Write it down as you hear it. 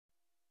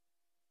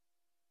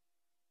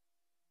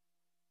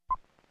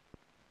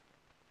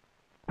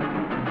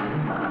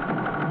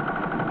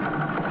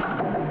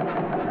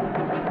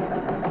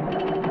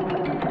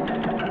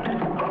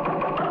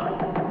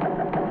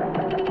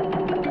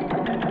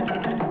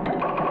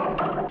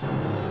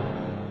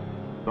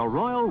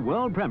national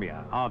world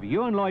premiere of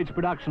Ewan Lloyd's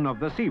production of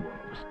The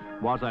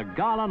Seawolves was a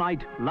gala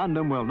night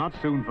London will not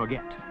soon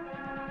forget.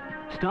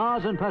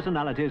 Stars and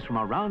personalities from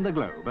around the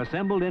globe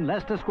assembled in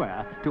Leicester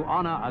Square to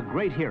honour a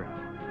great hero,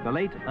 the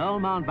late Earl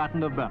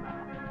Mountbatten of Burma,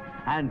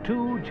 and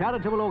two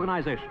charitable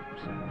organisations,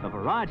 the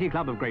Variety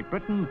Club of Great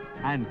Britain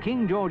and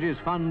King George's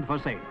Fund for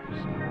Sailors.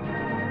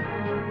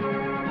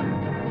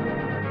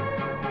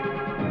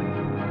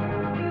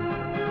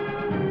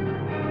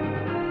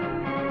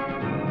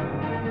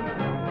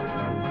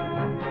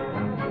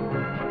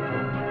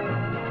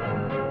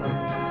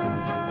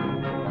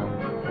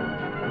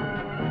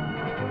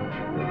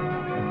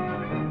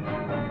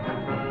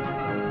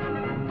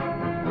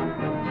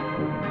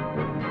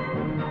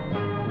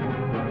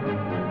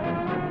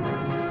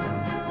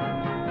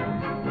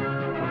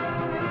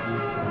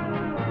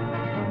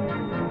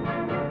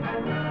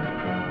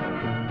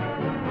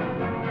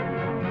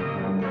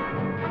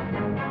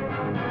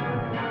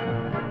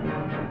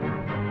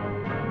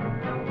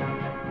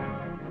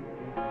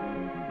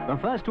 The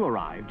first to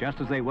arrive, just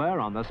as they were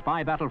on the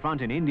spy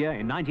battlefront in India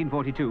in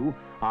 1942,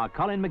 are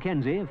Colin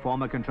Mackenzie,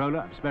 former Controller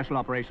of Special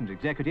Operations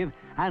Executive,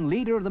 and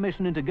leader of the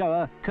mission into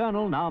Goa,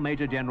 Colonel, now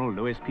Major General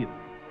Lewis Pugh.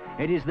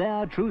 It is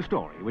their true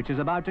story which is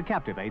about to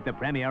captivate the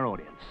premiere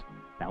audience.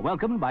 Now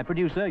welcomed by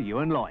producer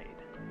Ewan Lloyd.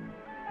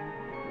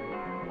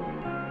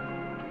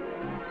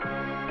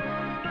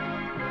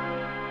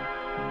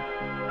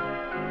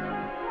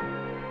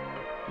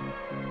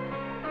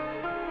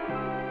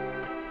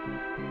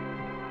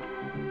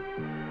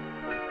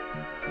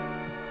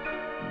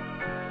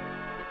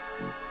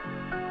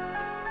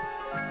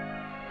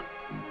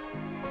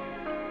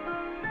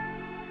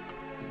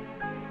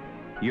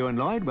 Ewan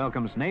Lloyd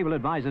welcomes naval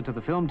advisor to the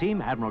film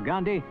team, Admiral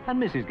Gandhi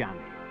and Mrs.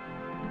 Gandhi.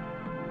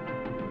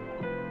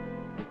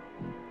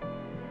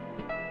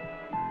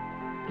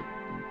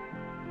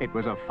 It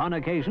was a fun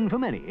occasion for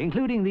many,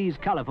 including these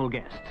colourful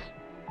guests.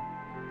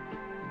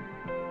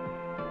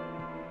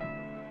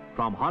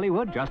 From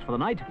Hollywood, just for the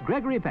night,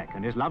 Gregory Peck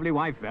and his lovely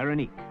wife,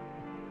 Veronique.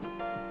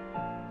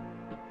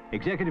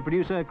 Executive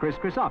producer, Chris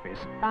Chrysopis,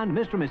 and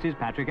Mr. and Mrs.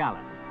 Patrick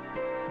Allen.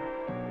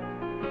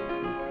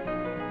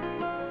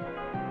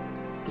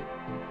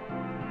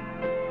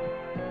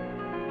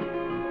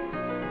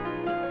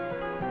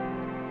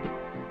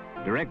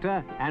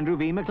 Director Andrew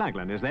V.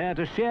 McLaglen is there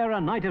to share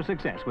a night of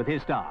success with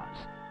his stars.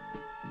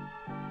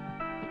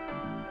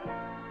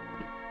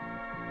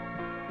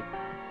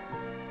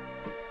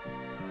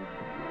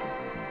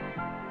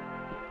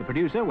 The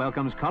producer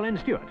welcomes Colin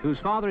Stewart, whose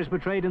father is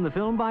portrayed in the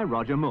film by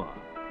Roger Moore.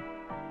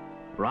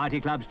 Variety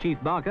Club's chief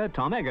barker,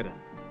 Tom Egerton.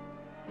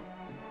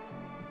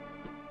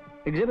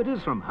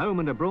 Exhibitors from home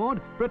and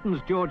abroad,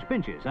 Britain's George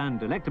Pinches and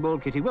delectable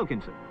Kitty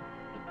Wilkinson.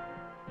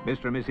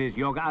 Mr. and Mrs.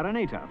 Yoga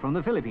Araneta from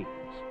the Philippines.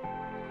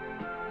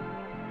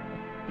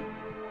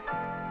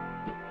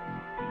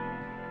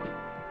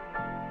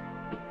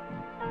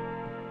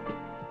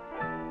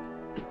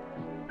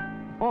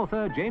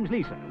 Author James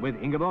Leeser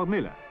with Ingeborg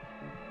Müller.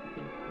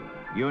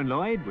 Ewan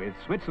Lloyd with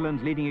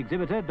Switzerland's leading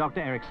exhibitor, Dr.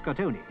 Eric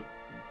Scottoni.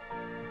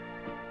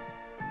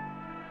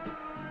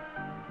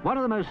 One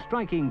of the most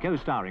striking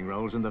co-starring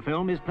roles in the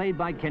film is played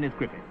by Kenneth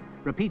Griffith,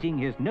 repeating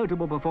his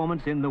notable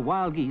performance in The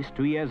Wild Geese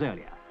 2 years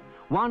earlier.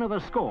 One of a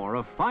score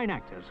of fine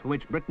actors for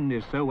which Britain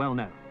is so well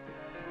known.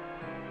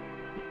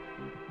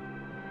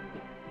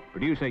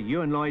 Producer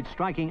Ewan Lloyd's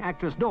striking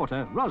actress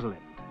daughter, Rosalind.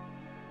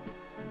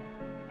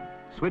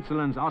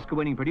 Switzerland's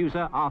Oscar-winning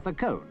producer, Arthur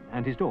Cohn,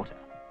 and his daughter.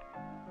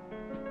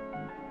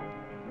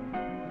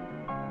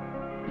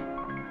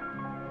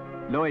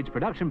 Lloyd's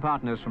production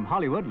partners from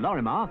Hollywood,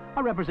 Lorimar,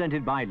 are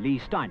represented by Lee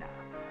Steiner.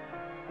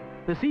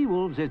 The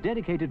Seawolves is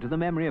dedicated to the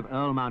memory of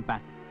Earl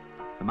Mountbatten.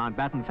 The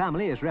Mountbatten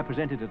family is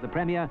represented at the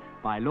premiere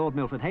by Lord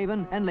Milford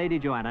Haven and Lady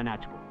Joanna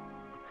Knatchbull.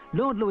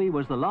 Lord Louis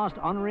was the last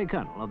honorary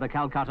colonel of the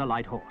Calcutta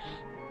Light Horse.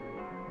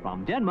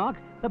 From Denmark,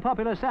 the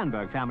popular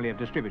Sandberg family of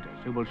distributors,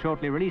 who will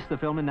shortly release the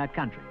film in that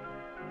country.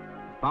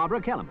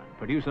 Barbara Kellerman,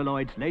 producer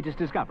Lloyd's latest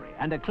discovery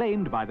and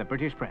acclaimed by the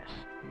British press.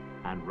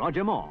 And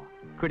Roger Moore.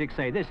 Critics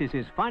say this is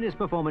his finest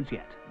performance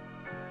yet.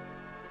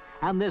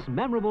 And this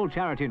memorable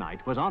charity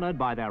night was honoured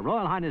by their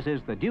Royal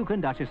Highnesses the Duke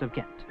and Duchess of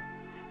Kent.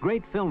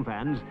 Great film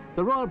fans,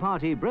 the royal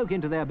party broke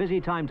into their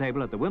busy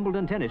timetable at the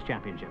Wimbledon Tennis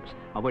Championships,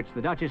 of which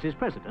the Duchess is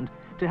president,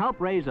 to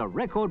help raise a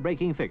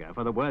record-breaking figure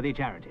for the worthy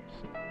charities.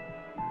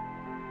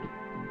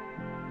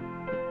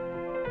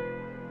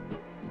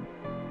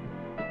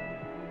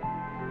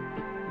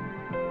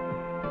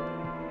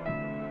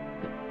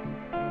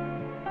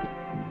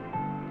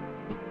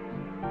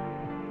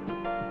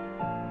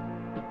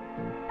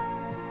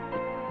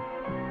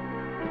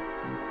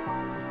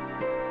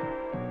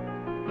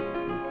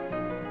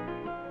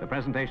 The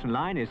presentation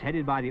line is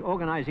headed by the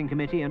organizing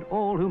committee and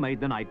all who made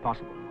the night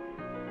possible.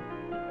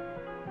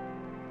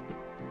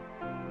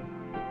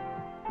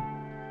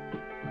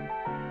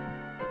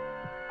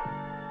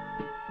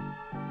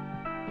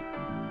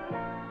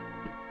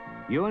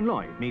 Ewan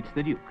Lloyd meets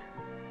the Duke.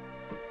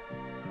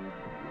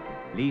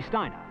 Lee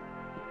Steiner.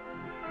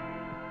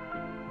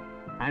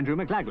 Andrew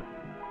McLaglen.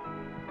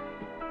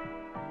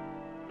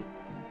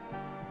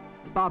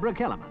 Barbara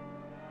Kellerman.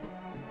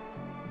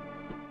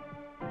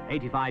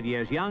 85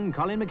 years young,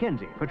 Colin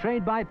Mackenzie,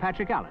 portrayed by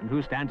Patrick Allen,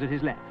 who stands at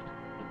his left.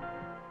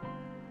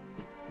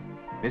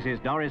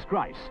 Mrs. Doris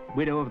Grice,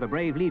 widow of the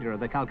brave leader of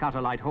the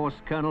Calcutta Light Horse,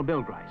 Colonel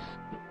Bill Grice.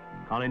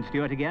 Colin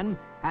Stewart again,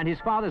 and his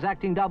father's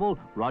acting double,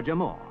 Roger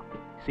Moore,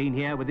 seen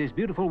here with his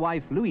beautiful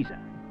wife, Louisa.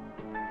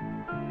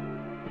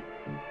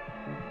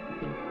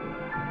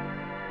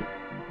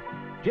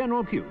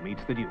 General Pugh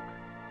meets the Duke,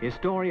 his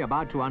story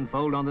about to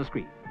unfold on the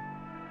screen.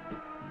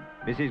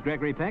 Mrs.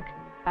 Gregory Peck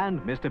and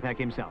Mr. Peck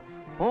himself,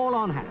 all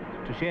on hand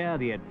to share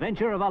the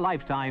adventure of a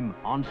lifetime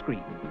on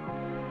screen.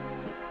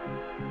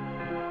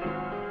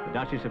 The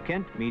Duchess of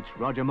Kent meets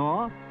Roger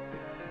Moore,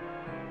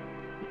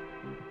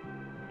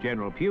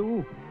 General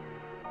Pugh,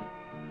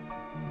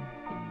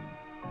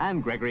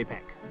 and Gregory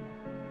Peck.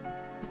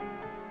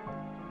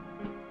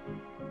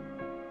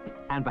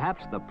 And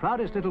perhaps the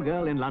proudest little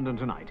girl in London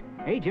tonight,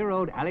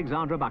 8-year-old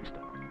Alexandra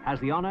Buxton, has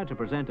the honor to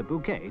present a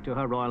bouquet to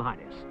Her Royal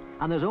Highness.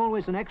 And there's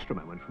always an extra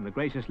moment from the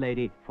gracious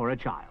lady for a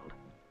child.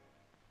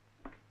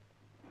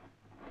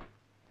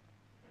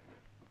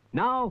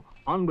 Now,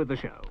 on with the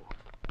show.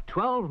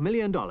 $12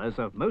 million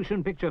of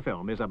motion picture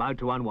film is about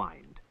to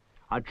unwind.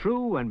 A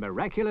true and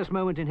miraculous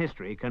moment in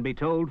history can be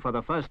told for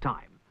the first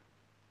time.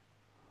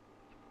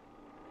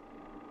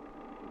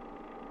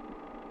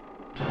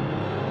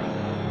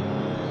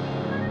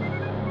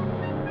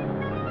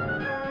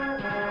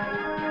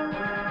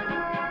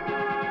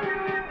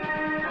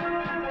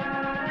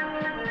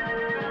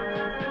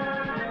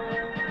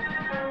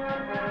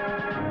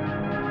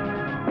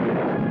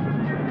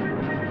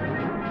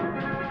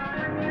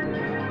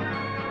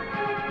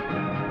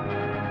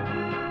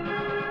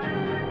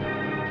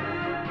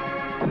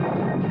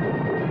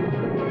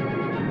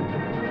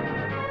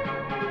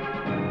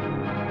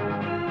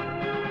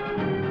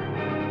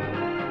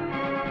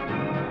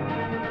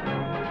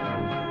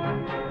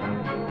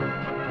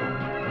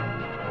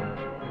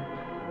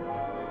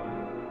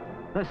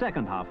 The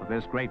second half of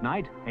this great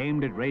night,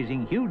 aimed at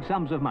raising huge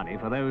sums of money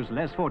for those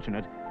less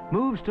fortunate,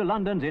 moves to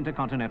London's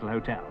Intercontinental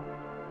Hotel.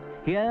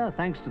 Here,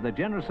 thanks to the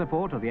generous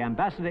support of the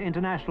Ambassador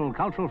International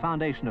Cultural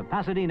Foundation of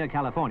Pasadena,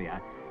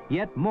 California,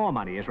 yet more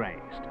money is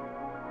raised.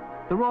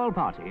 The royal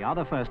party are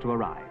the first to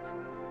arrive.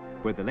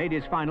 With the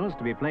ladies' finals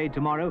to be played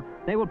tomorrow,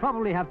 they will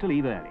probably have to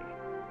leave early,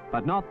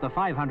 but not the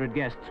 500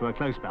 guests who are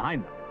close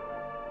behind them.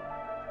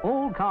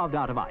 All carved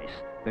out of ice,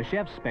 the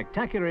chef's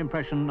spectacular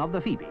impression of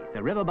the Phoebe,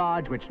 the river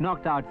barge which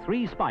knocked out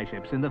 3 spy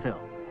ships in the film.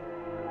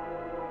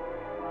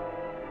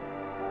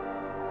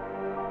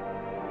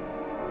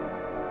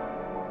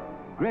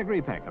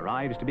 Gregory Peck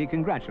arrives to be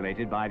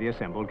congratulated by the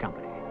assembled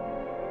company.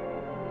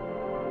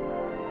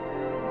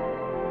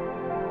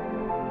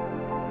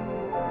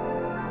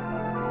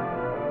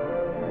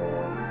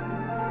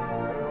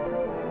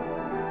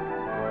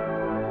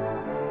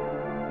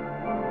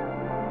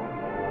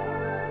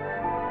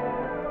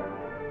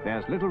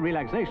 There's little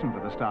relaxation for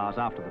the stars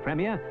after the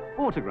premiere.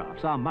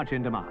 Autographs are much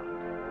in demand.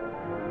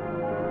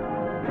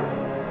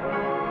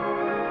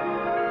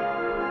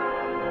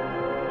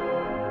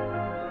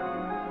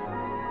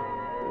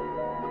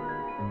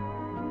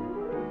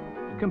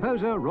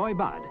 Composer Roy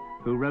Budd,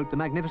 who wrote the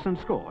magnificent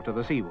score to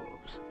the Seawolves.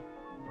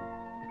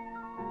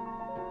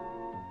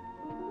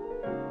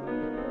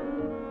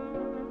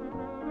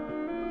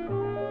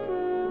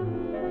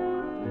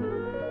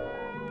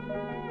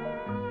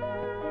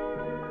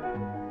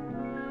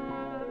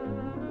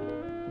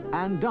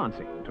 And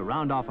dancing to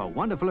round off a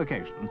wonderful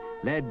occasion,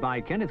 led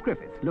by Kenneth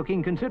Griffith,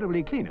 looking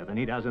considerably cleaner than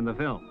he does in the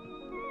film.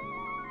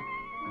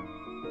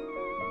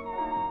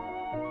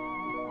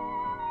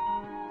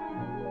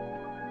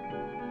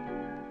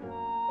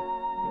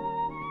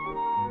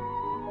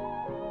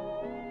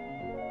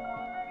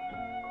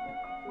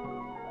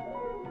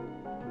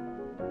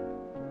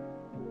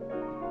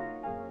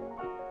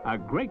 A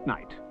great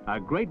night, a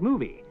great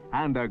movie,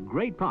 and a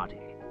great party.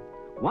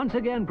 Once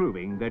again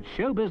proving that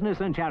show business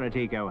and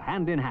charity go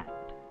hand in hand.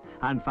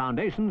 And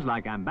foundations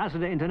like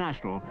Ambassador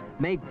International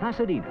make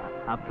Pasadena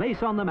a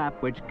place on the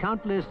map which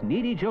countless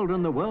needy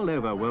children the world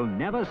over will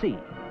never see,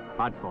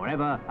 but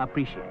forever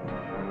appreciate.